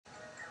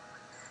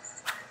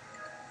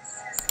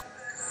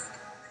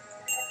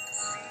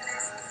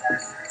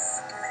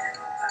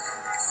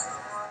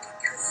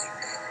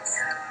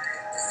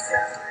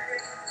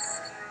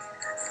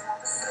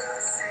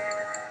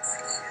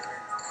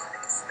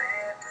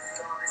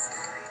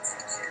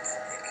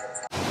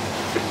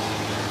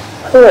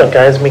Hello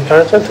guys, me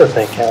Santos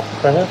and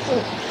Kern,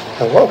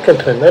 and welcome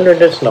to another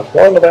edition of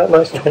World of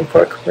Outlaws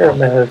 24 Career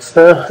Modes.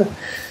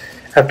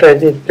 After I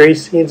did 3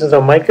 seasons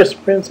of Micro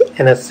Sprints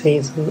and a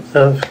season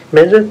of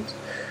Midgets,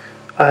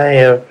 I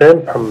have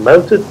been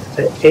promoted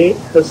to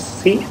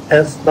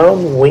ASCS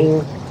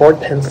Non-Wing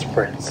 410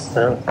 Sprints.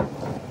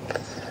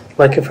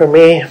 Lucky for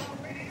me,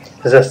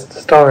 it's just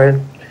the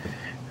start,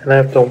 and I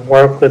have to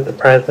work with the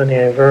prize money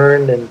I've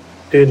earned and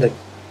do the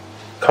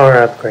car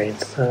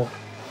upgrades. So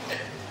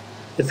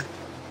it's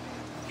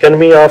gonna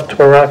be off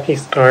to a rocky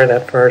start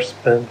at first,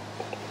 but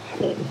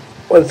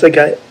once I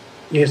got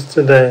used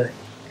to the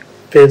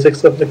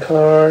physics of the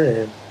car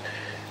and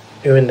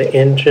doing the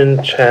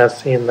engine,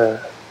 chassis, and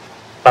the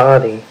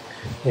body,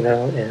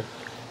 and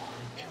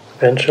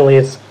eventually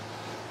it's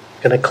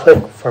gonna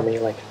click for me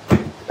like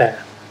that.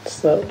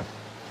 So,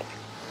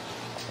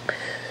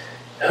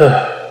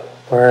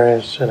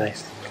 where should I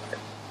start?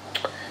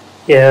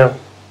 Yeah,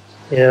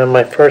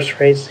 my first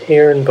race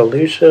here in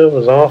Volusia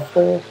was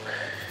awful.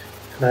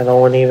 I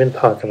don't want to even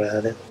talk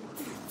about it.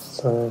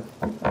 So,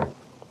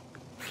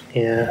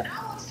 yeah.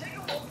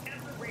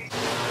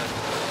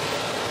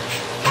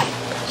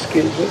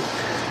 Excuse me.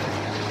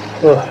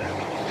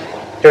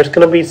 Ugh. There's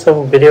going to be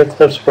some video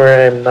clips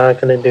where I'm not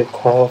going to do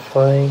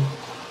qualifying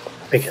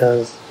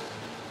because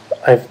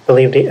I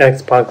believe the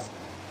Xbox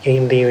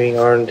game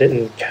DVR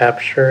didn't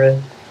capture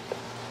it.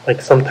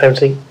 Like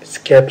sometimes it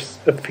skips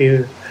a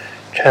few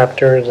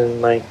chapters and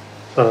like,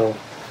 oh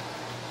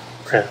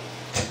crap.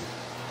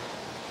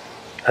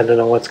 I don't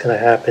know what's going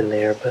to happen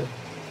there, but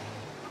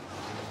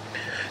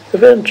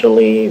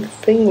eventually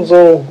things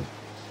will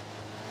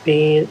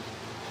be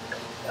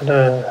at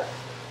a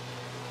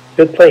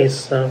good place.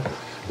 So,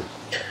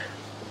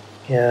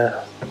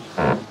 yeah.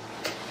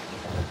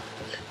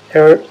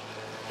 There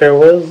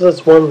was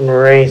this one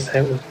race.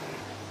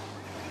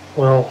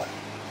 Well,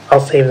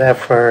 I'll save that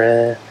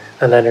for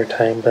another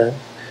time. But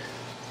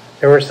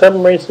there were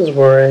some races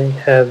where I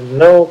had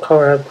no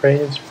car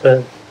upgrades,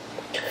 but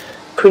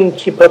couldn't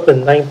keep up in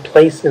 9th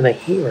place in a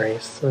heat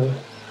race. So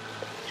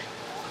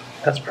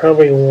that's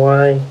probably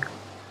why,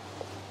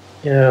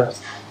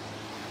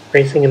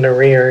 racing in the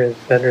rear is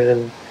better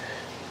than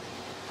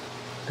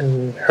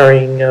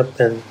hurrying up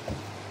and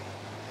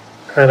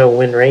trying to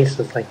win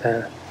races like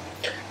that.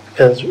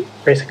 Because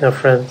racing up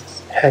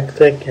front's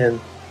hectic and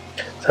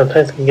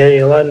sometimes can get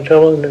you a lot of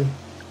trouble and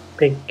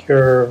make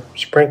your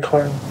sprint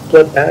car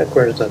flip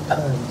backwards at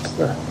times.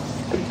 So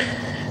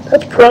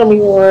that's probably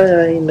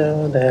why I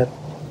know that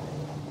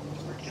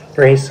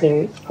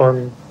racing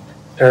on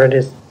dirt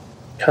is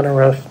kind of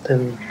rough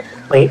than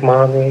late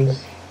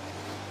models.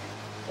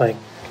 Like,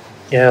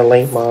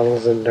 late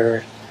models in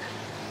dirt.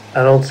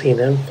 I don't see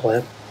them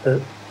flip,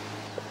 but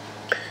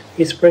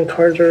these sprint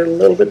cars are a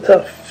little bit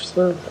tough.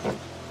 So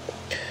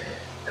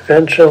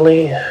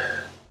eventually,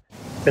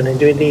 when I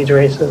do these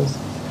races,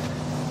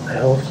 I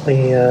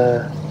hopefully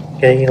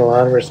gain a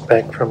lot of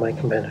respect from my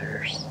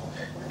competitors,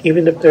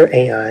 even if they're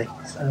AI.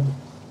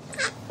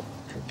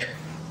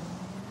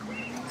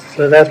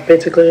 So that's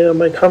basically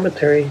my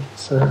commentary.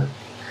 So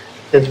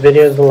this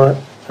video is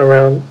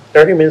around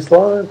 30 minutes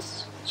long.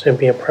 It shouldn't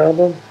be a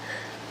problem.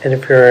 And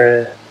if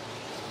you're a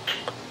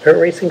dirt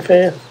racing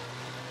fan,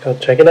 go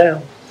check it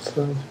out.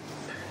 So,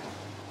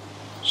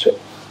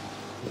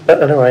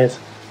 but otherwise,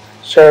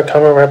 share a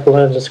comment right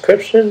below in the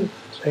description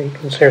so you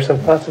can share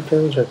some positive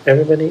things with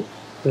everybody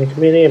in the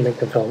community and make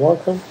them feel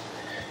welcome.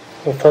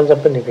 Give a thumbs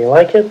up if you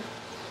like it.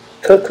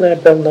 Click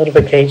that bell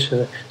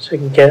notification so you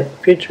can get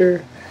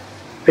future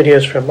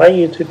videos from my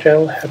YouTube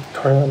channel, Happy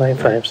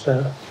Karlo95.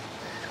 So,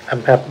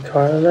 I'm Happy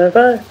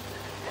Karlo95.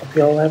 Hope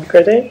you all have a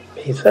great day.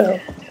 Peace out.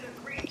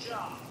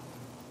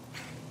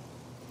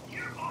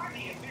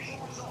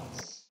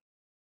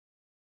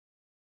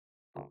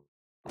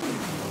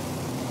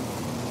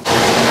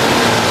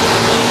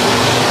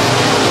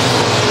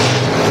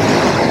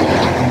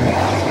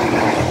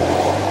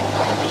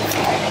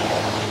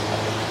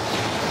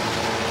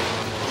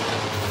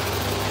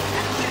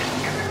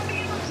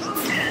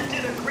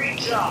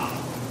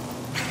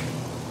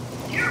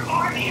 Here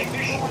are the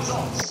official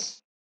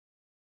results.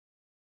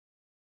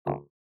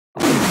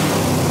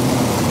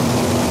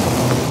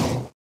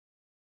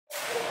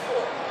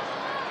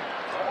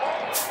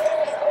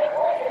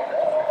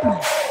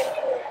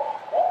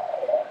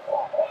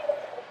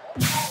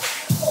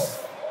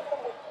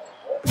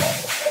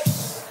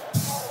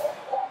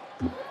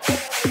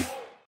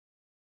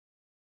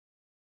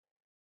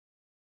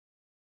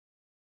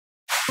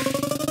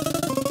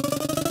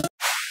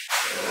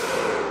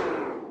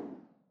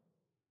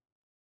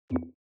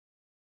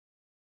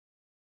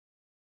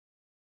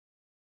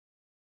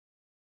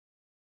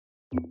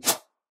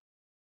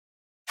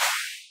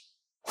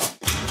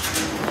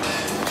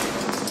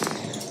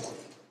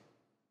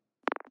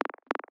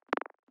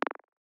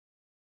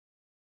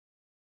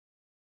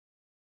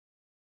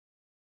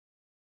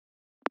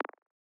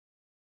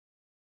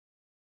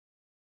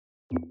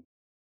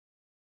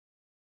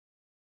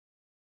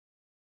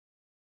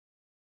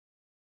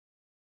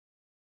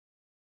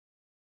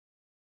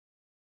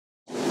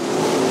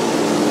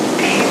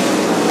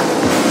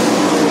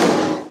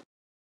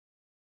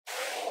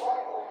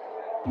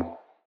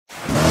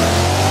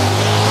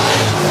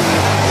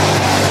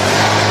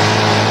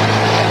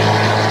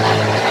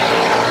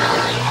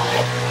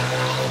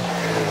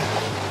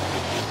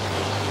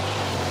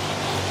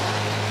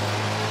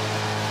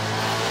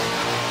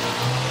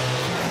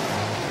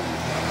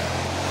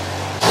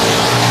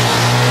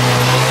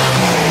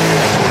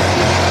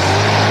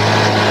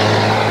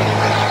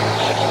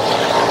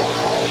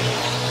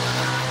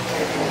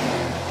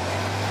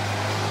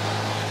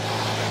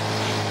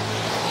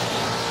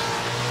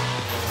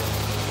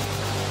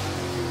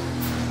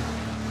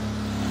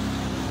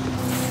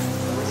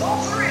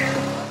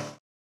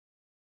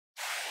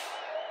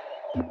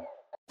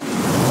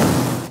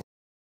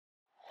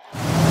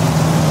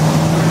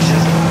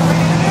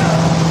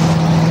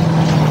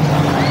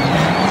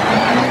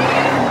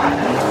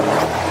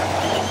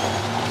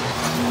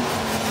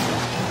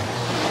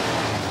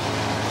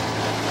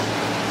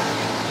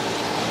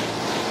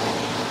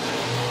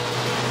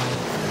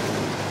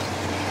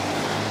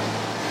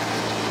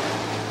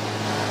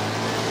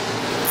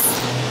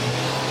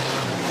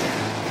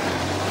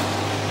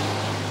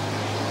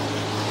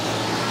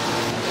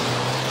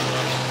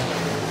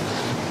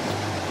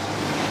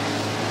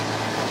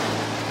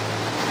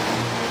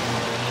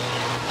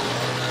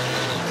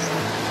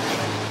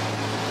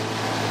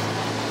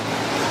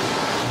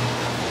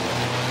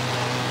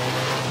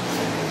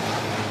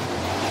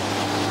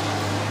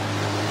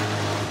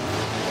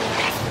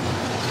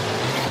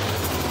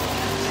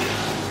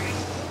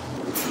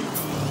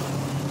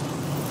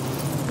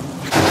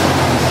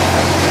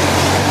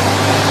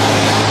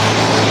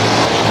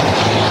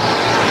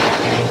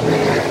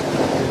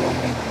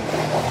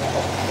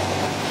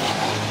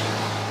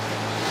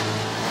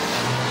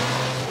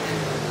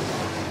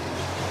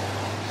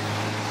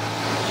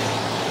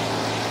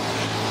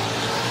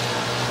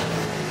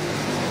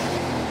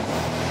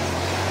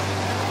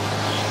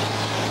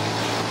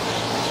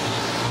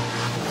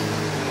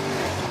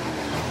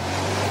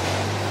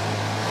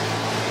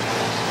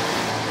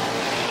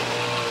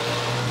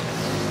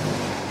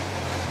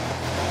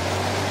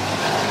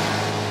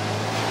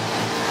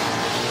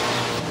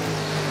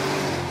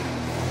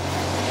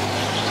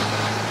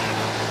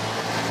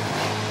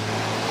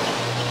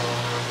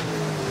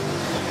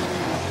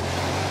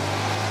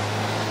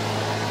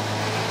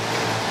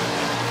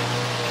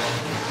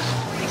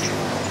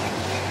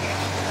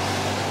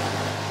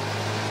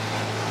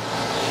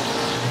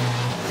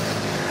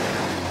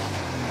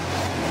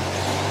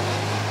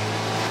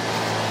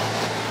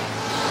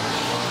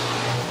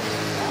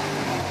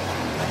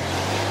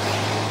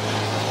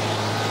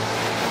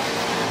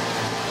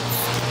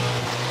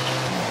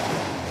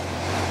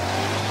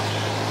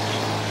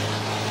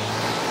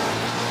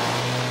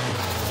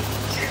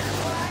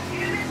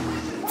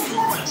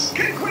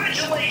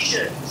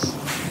 Congratulations!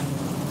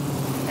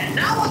 And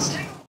now let's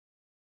take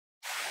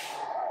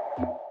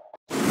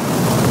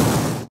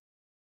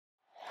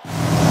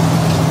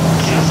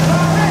just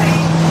about ready.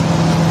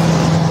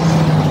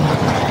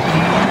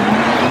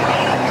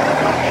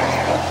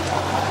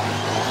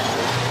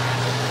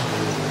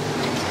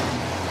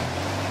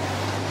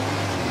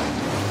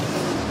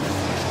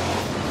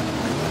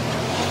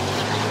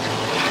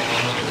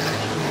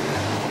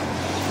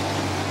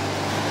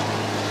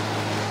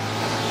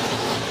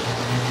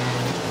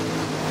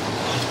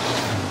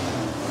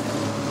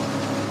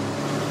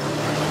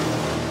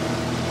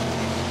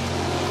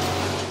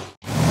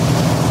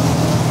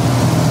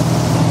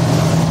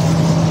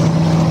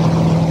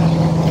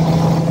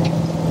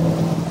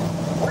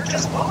 We're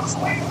just moments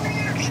away from the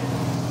action.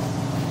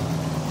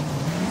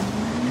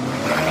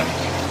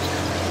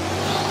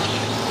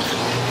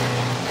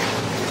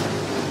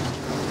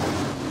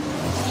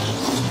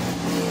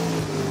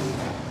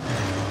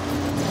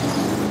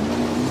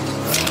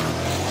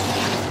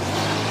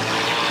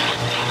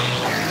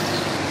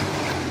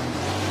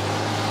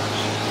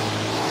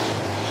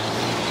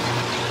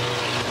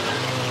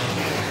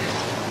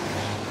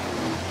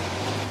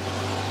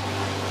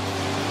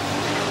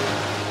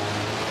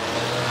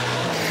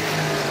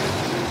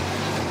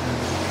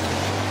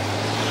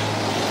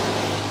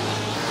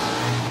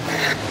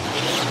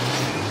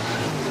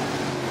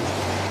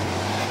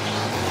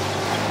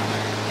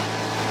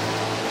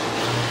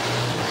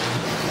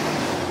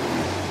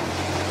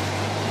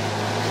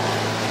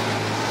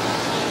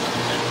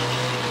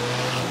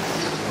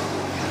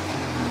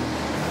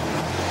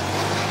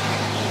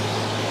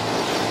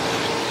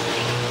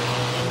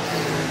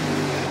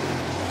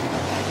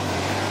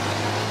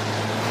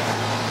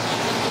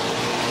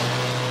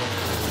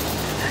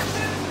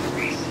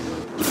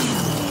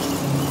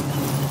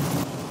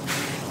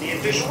 The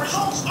official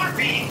results are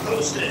being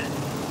posted.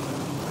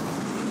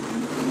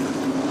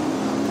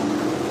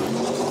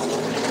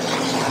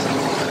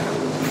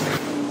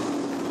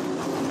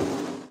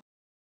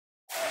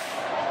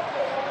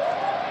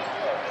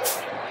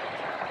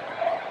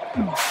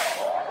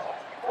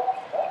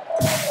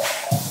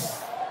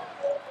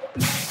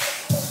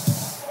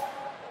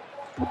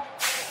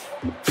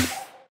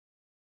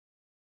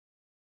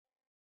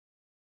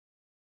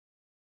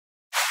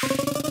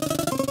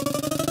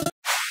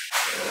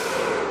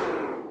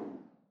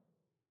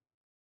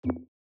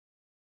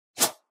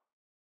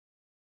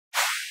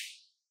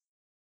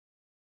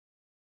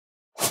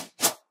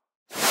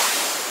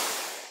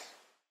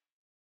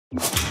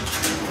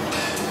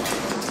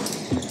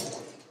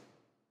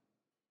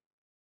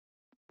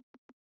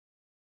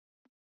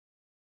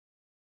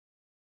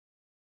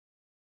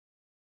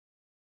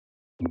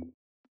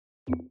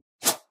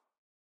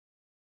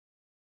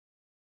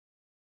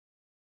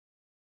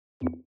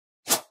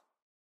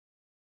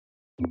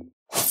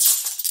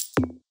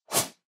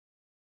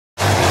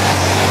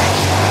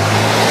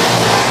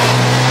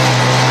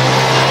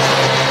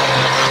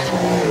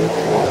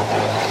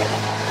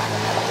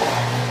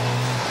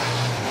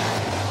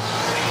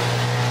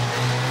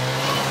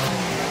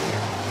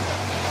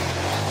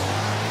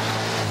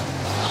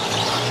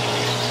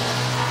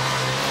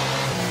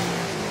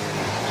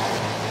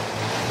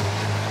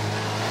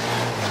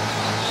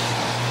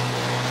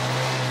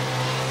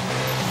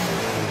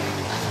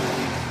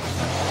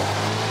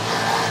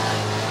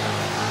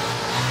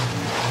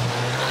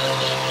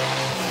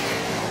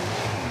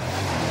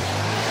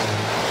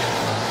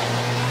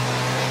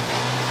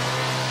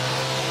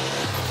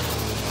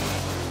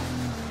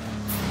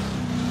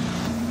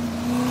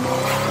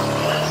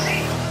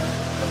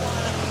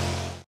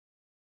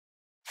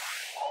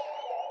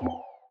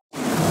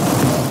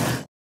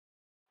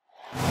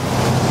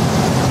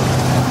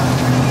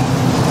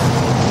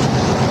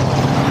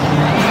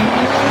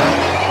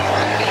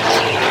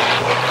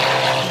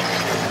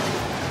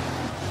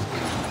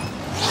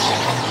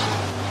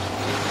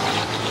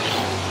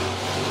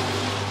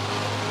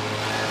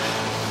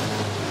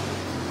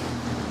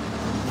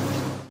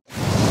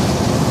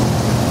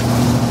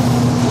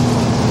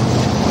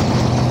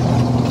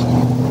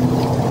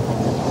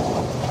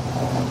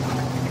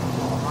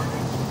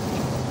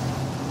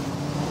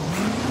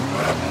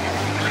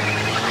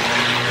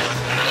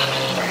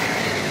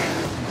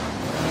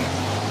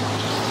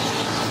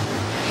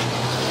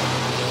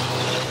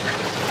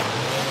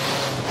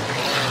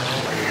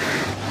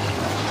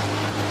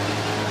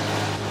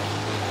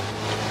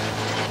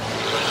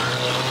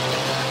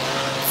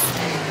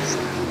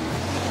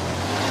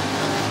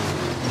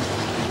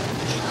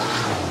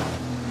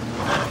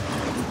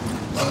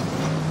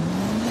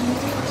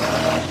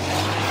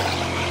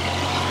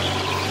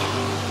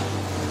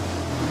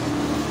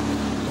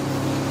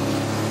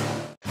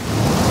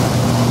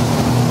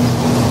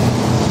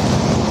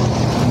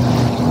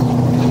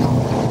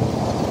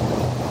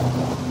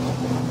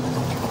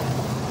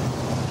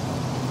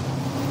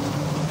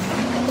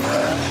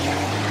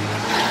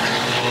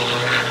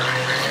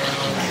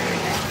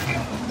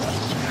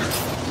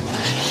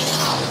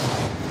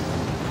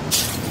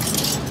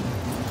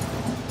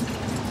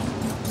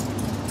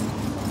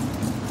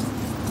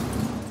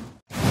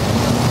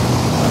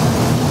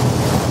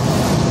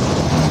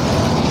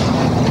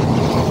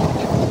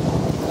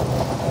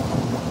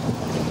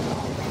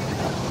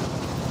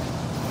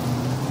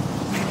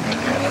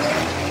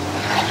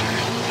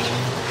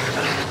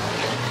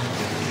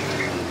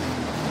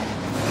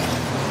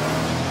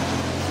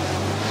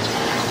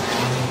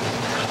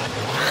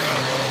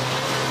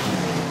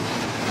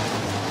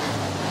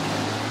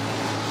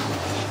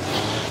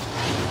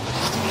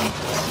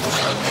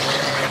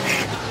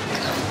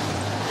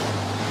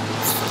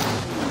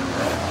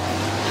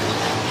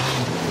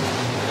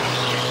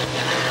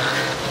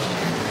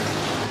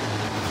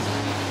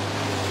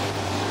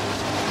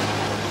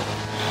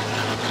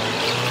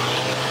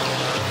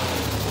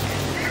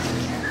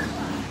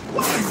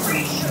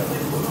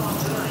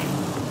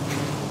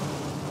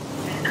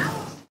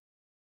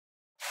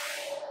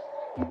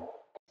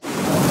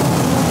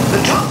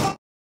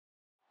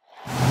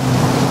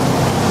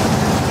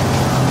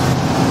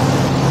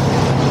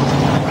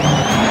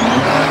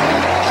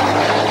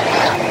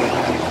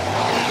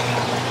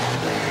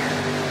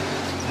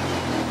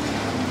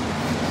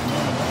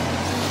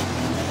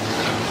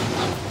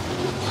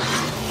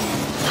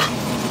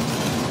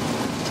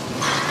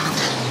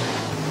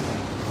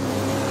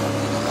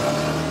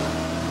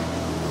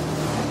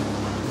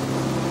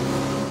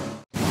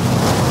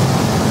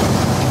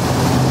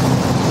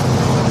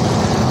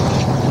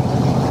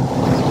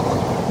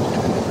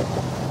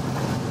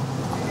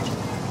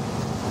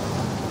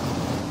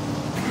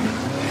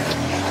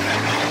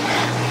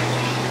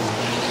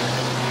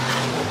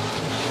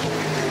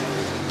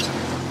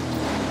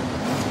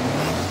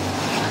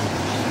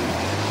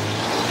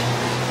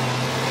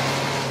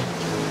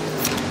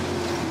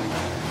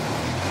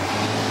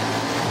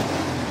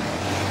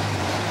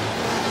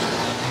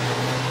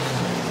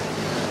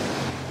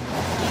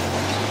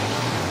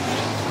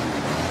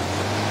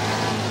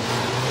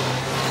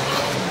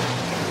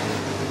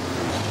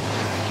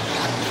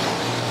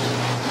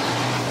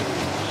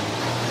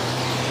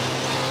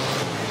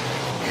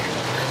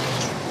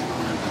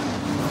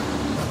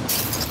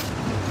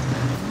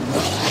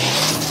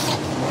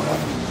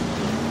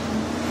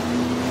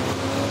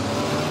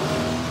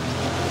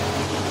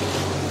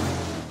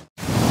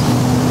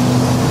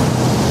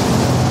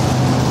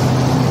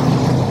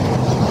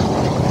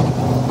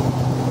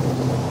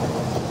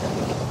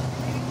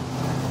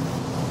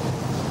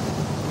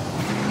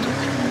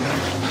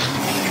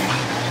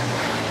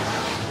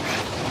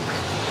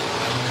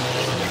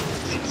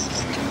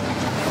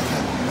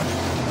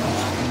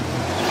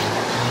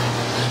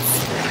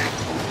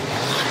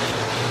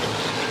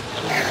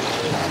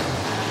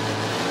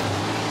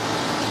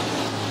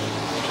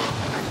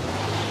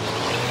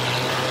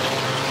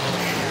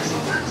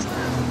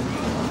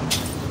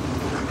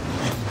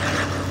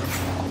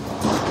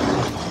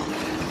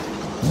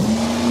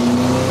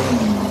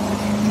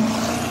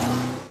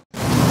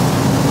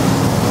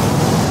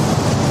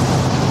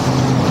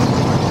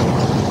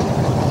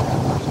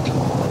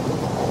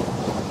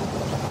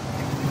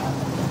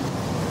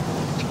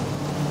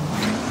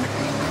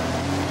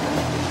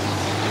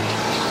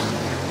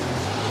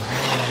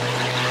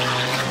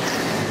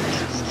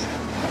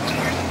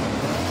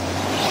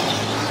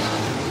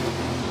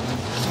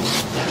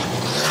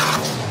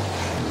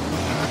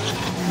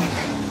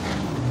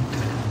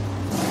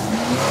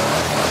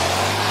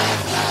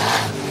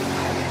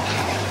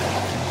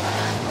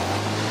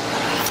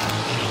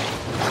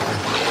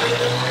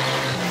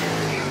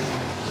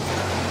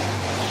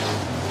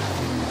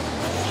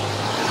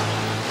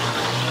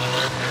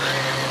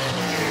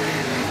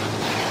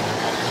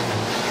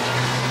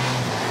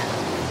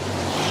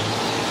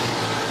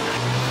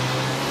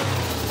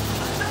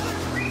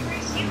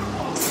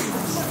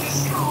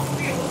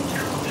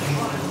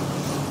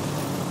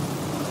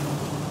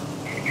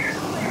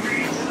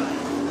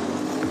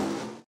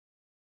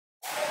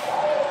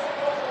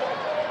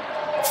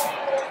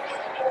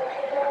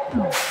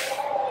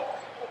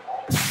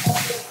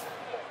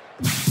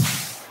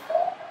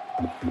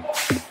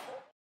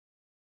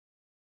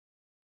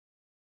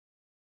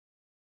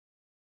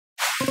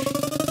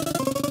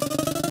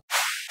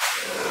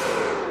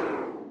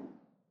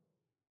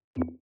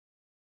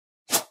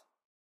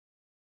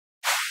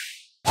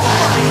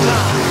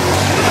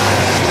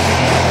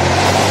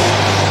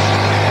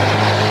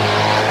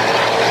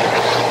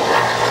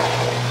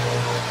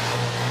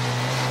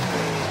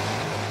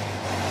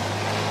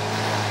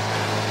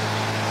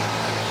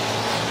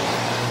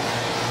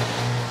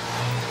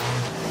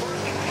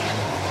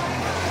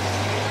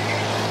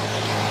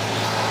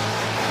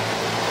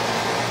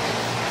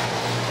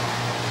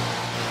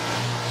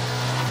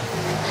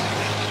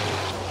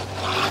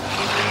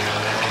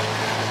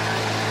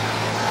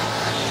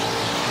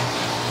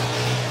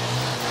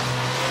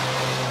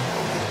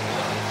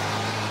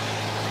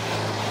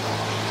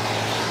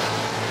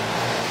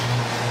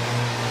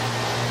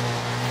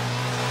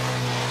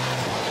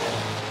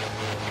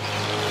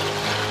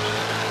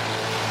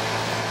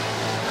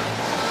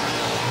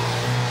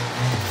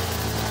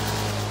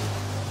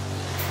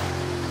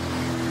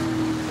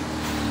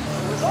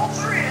 Results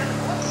are in.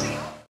 Let's see.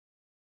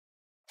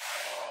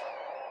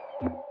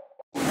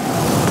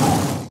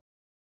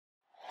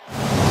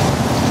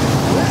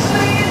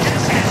 Listening in to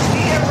test. We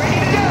get ready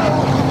to go.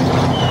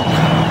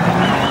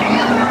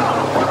 And they're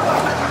off. We're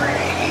number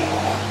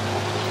 3.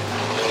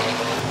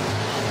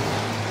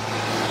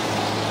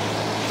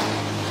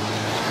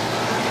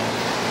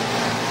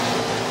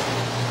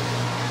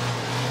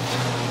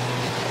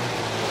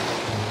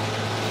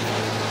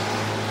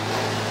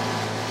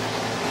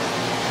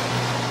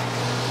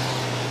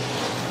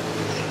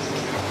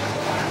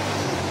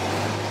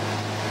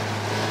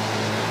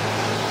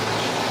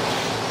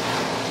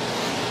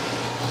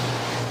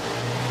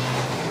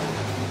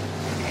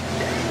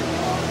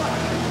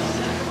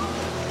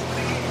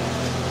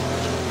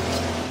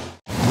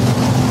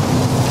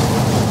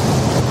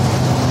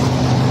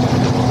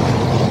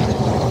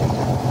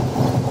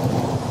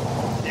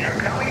 They're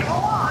coming to the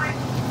line.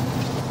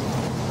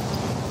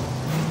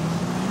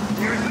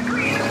 There's the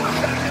green and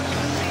we're back up to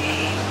the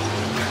sea.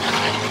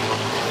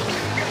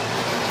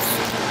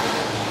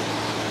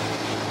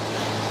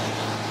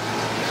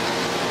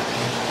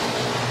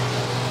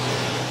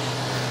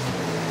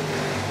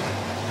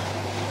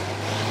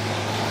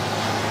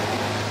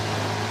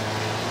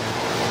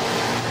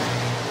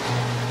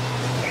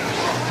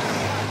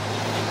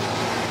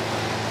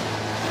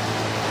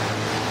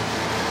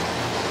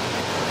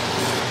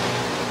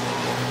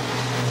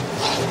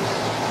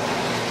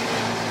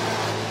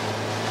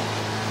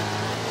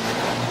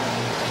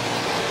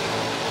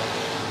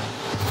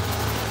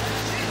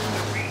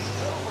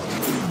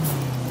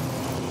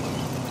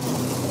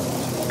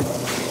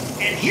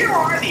 And here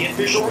are the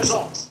official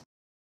results.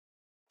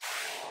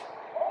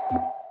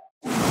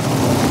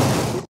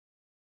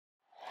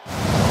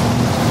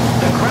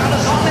 The crowd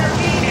is on their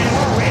feet and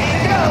we're ready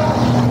to go.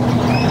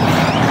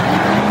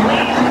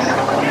 Ladies and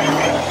gentlemen,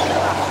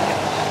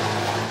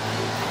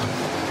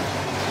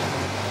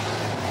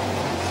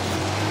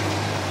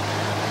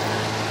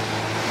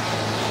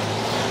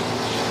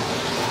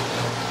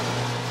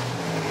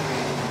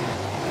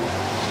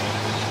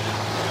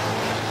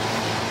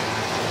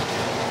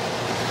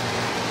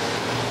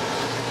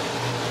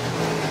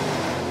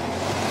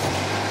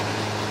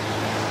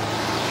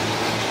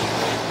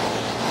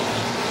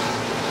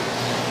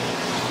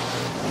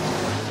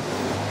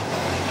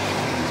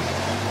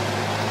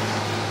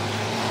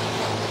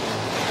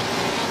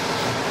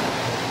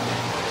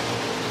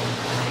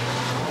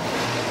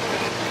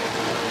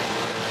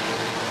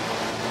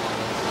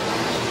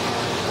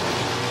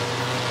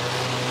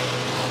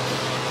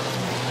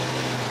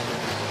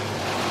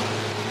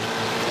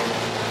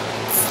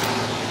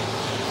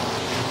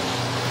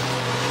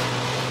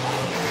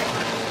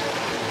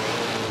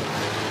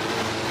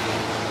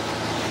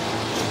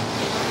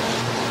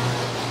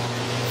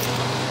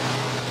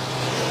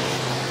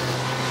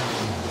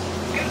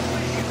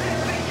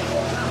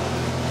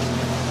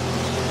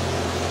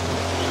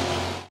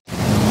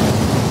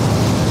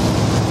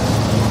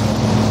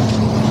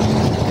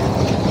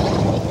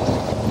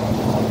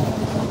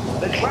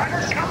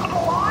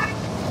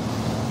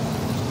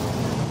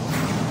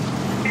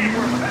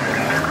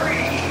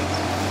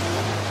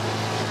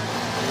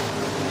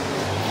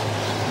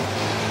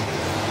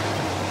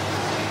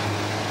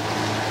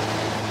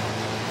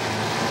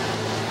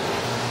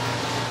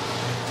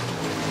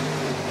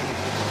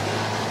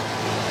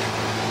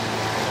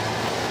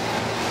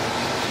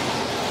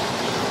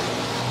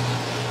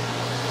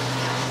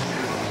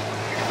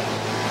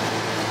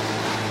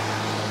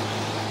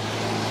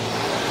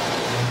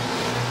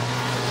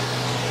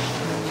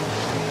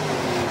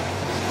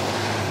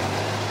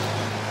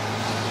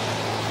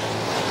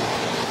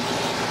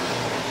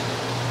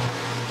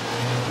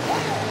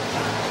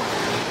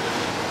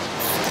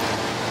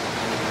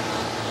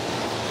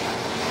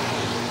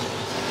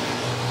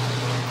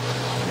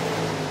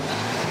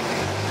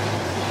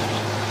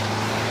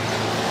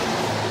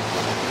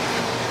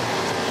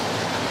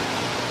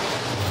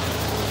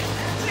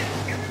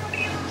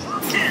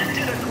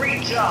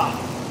 Great job.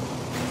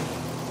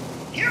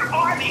 Here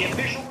are the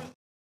official results.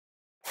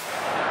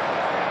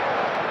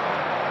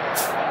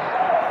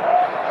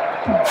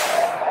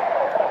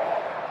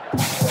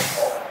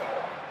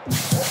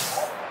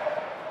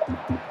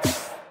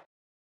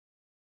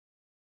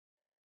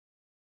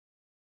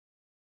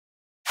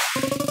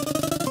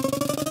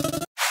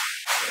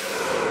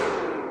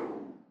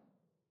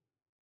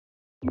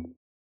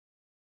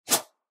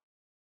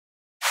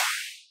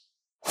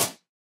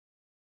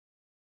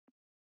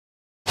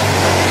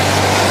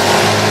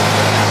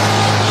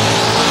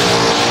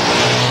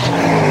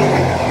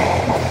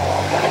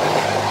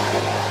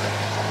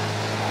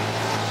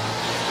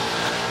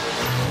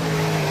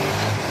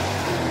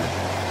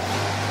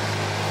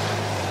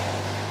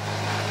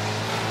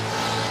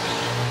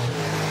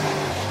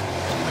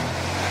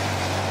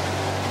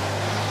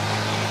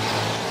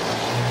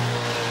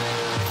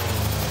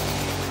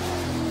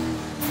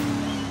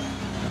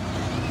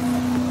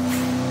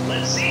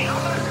 Let's see how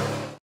that goes.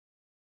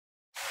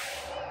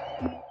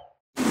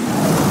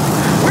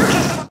 We're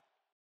just about...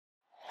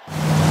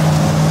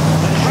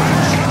 The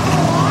driver's got the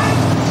line.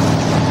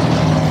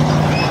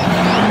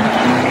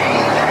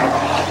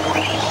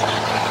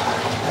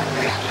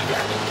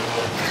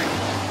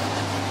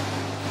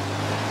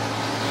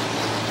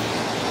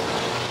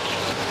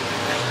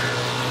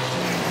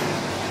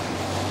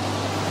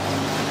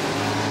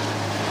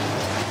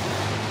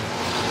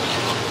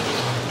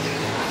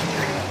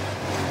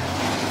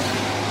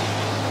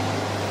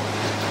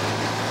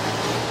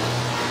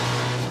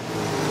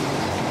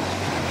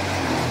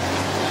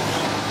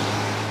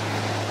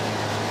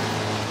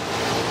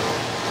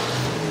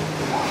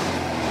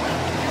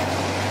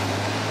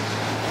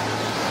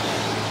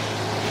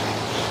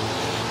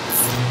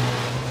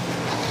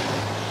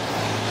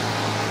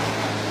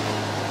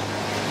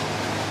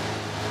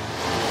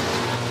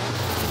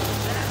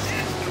 That's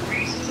it. The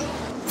race is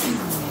over.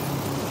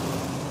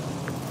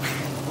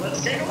 Let's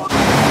take a look.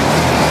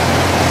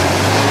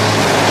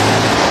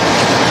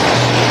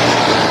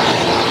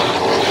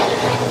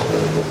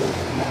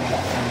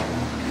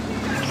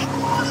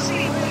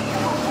 Velocity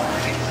radio.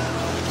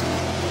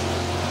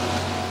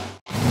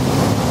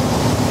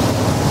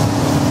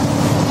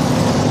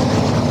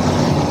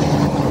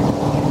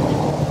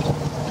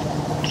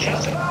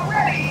 Just about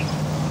ready.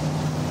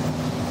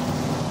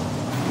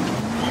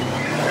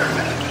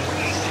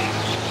 Racing.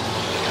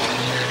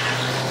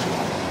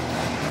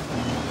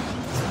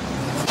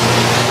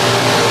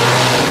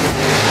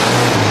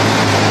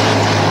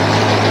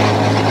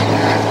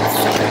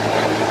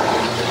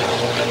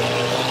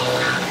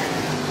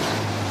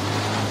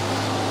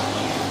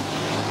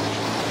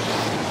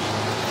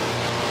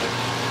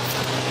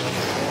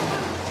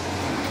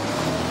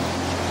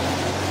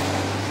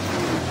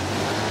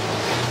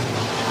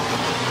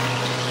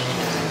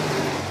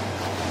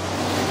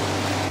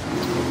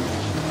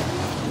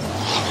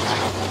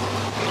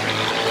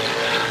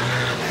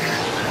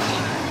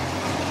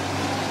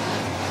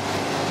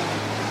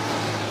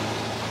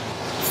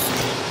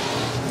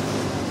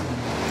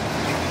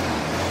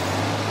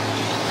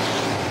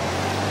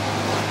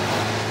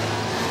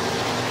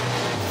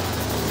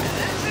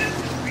 That's it.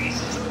 The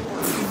race is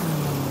over.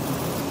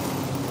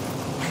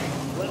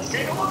 Let's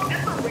take a look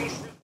at the race.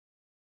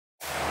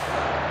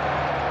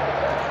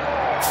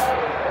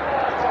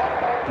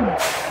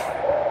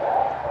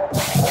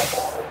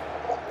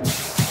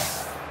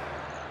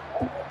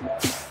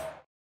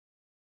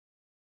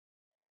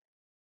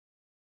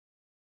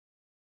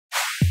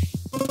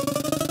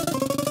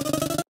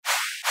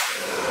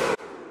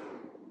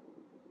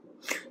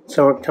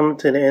 So we're coming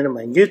to the end of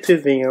my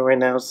YouTube video right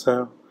now,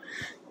 so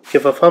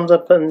give a thumbs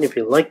up button if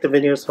you like the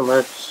video so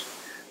much.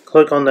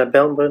 Click on that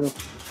bell button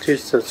to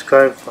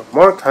subscribe for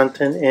more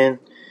content, and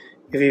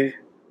if you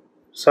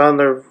saw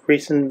the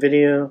recent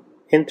video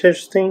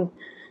interesting,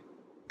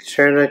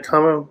 share the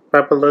comment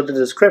right below the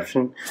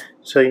description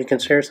so you can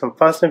share some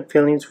thoughts and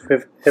feelings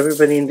with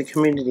everybody in the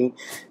community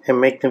and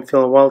make them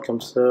feel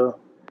welcome. So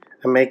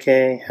I make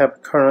a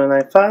happy Karlo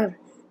 95.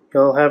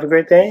 Y'all have a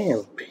great day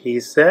and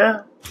peace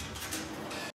out.